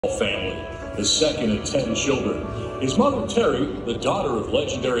family, the second of 10 children. His mother, Terry, the daughter of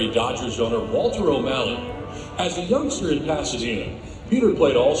legendary Dodgers owner Walter O'Malley. As a youngster in Pasadena, Peter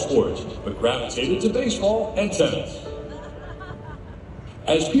played all sports, but gravitated to baseball and tennis.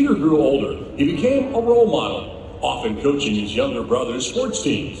 As Peter grew older, he became a role model, often coaching his younger brother's sports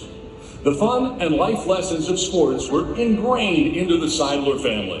teams. The fun and life lessons of sports were ingrained into the Siedler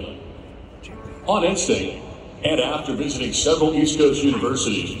family. On instinct, and after visiting several East Coast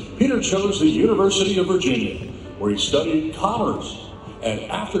universities, Peter chose the University of Virginia, where he studied commerce. And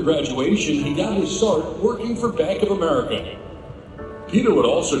after graduation, he got his start working for Bank of America. Peter would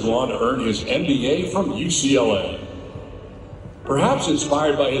also go on to earn his MBA from UCLA. Perhaps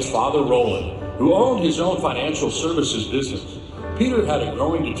inspired by his father, Roland, who owned his own financial services business, Peter had a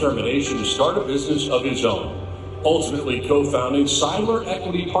growing determination to start a business of his own, ultimately co-founding Siedler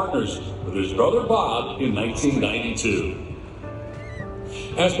Equity Partners with his brother Bob in 1992.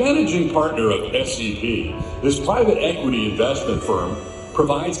 As managing partner of SEP, this private equity investment firm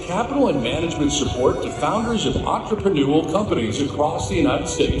provides capital and management support to founders of entrepreneurial companies across the United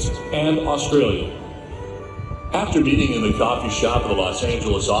States and Australia. After meeting in the coffee shop of the Los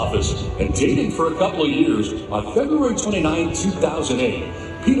Angeles office and dating for a couple of years, on February 29,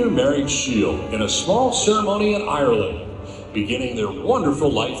 2008, Peter married Sheil in a small ceremony in Ireland, beginning their wonderful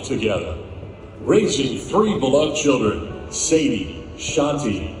life together, raising 3 beloved children, Sadie,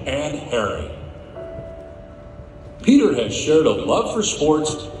 Shanti, and Harry. Peter has shared a love for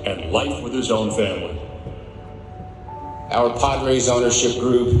sports and life with his own family. Our Padres ownership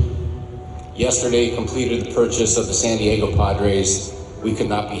group yesterday completed the purchase of the San Diego Padres. We could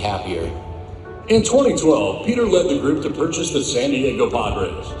not be happier. In 2012, Peter led the group to purchase the San Diego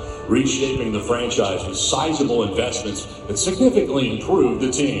Padres, reshaping the franchise with sizable investments that significantly improved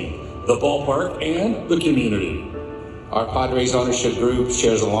the team, the ballpark, and the community. Our Padres ownership group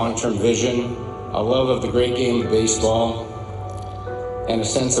shares a long-term vision, a love of the great game of baseball, and a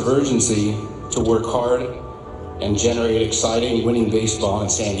sense of urgency to work hard and generate exciting winning baseball in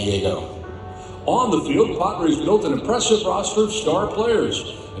San Diego. On the field, the Padres built an impressive roster of star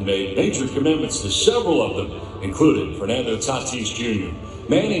players and made major commitments to several of them, including Fernando Tatis Jr.,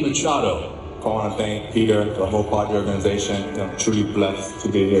 Manny Machado. I want to thank Peter, the whole Padre organization. I'm truly blessed to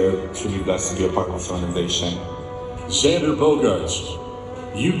be here, truly blessed to be a part of this organization. Xander Bogaerts,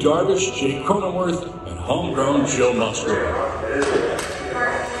 Yu Darvish, Jake Cronenworth, and homegrown Joe Musgrove.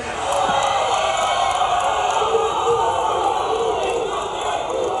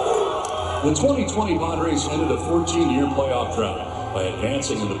 The 2020 Padres ended a 14-year playoff drought by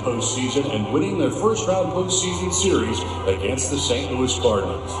advancing in the postseason and winning their first-round postseason series against the St. Louis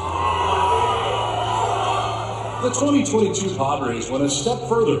Cardinals. The 2022 Padres went a step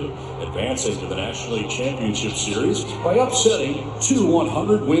further, advancing to the National League Championship Series by upsetting 2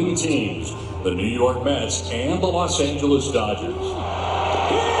 100-win teams, the New York Mets and the Los Angeles Dodgers.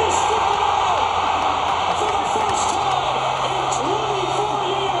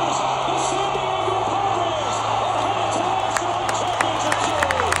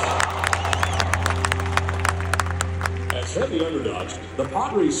 As heavy underdogs, the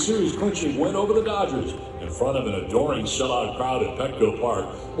Padres' series-clinching win over the Dodgers in front of an adoring sellout crowd at Petco Park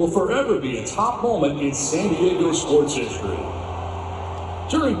will forever be a top moment in San Diego sports history.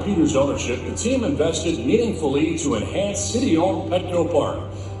 During Peter's ownership, the team invested meaningfully to enhance city-owned Petco Park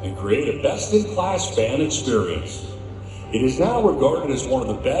and create a best-in-class fan experience. It is now regarded as one of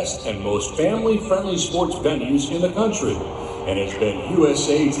the best and most family-friendly sports venues in the country, and has been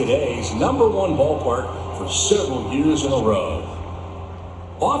USA Today's #1 ballpark for several years in a row.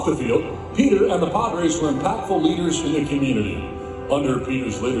 Off the field, Peter and the Padres were impactful leaders in the community. Under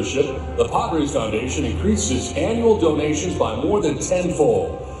Peter's leadership, the Padres Foundation increased its annual donations by more than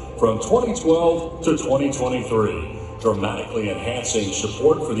tenfold from 2012 to 2023, dramatically enhancing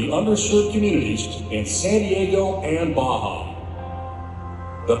support for the underserved communities in San Diego and Baja.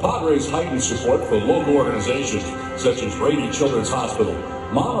 The Padres heightened support for local organizations such as Rady Children's Hospital,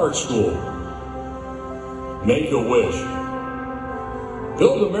 Monarch School, Make-A-Wish,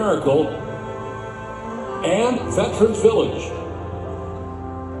 Build a Miracle, and Veterans Village.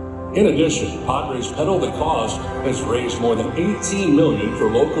 In addition, Padres Pedal the Cause has raised more than $18 million for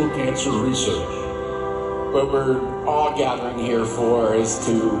local cancer research. What we're all gathering here for is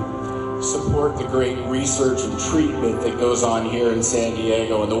to support the great research and treatment that goes on here in San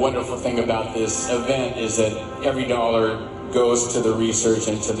Diego. And the wonderful thing about this event is that every dollar goes to the research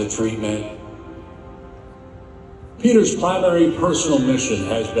and to the treatment. Peter's primary personal mission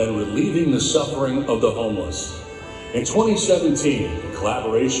has been relieving the suffering of the homeless. In 2017, in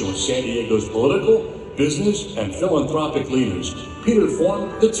collaboration with San Diego's political, business, and philanthropic leaders, Peter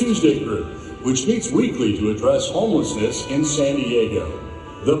formed the Tuesday Group, which meets weekly to address homelessness in San Diego.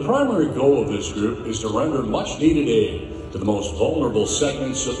 The primary goal of this group is to render much-needed aid to the most vulnerable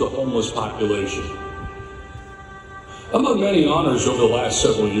segments of the homeless population. Among many honors over the last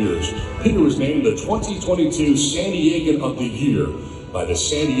several years, Peter was named the 2022 San Diegan of the Year by the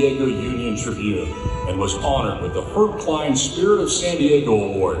San Diego Union Tribune and was honored with the Herb Klein Spirit of San Diego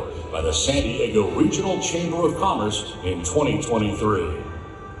Award by the San Diego Regional Chamber of Commerce in 2023.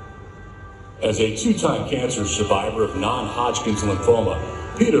 As a two-time cancer survivor of non-Hodgkin's lymphoma,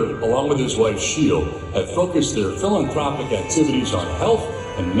 Peter, along with his wife Sheil, have focused their philanthropic activities on health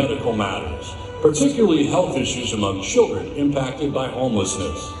and medical matters, particularly health issues among children impacted by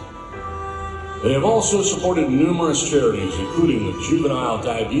homelessness. They have also supported numerous charities, including the Juvenile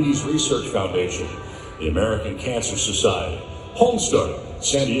Diabetes Research Foundation, the American Cancer Society, Homestart,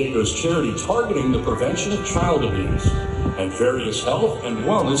 San Diego's charity targeting the prevention of child abuse, and various health and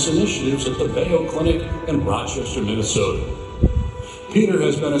wellness initiatives at the Mayo Clinic in Rochester, Minnesota. Peter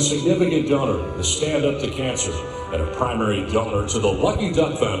has been a significant donor to Stand Up to Cancer and a primary donor to the Lucky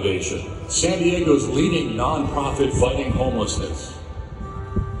Duck Foundation, San Diego's leading nonprofit fighting homelessness.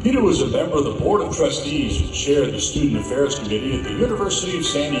 Peter was a member of the Board of Trustees and chaired the Student Affairs Committee at the University of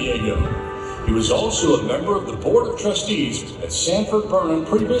San Diego. He was also a member of the Board of Trustees at Sanford Burnham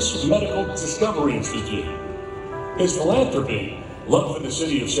Prebys Medical Discovery Institute. His philanthropy, love for the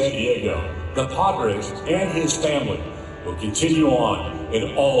city of San Diego, the Padres, and his family will continue on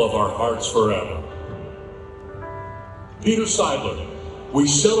in all of our hearts forever. Peter Siedler, we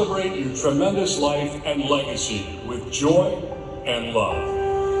celebrate your tremendous life and legacy with joy and love.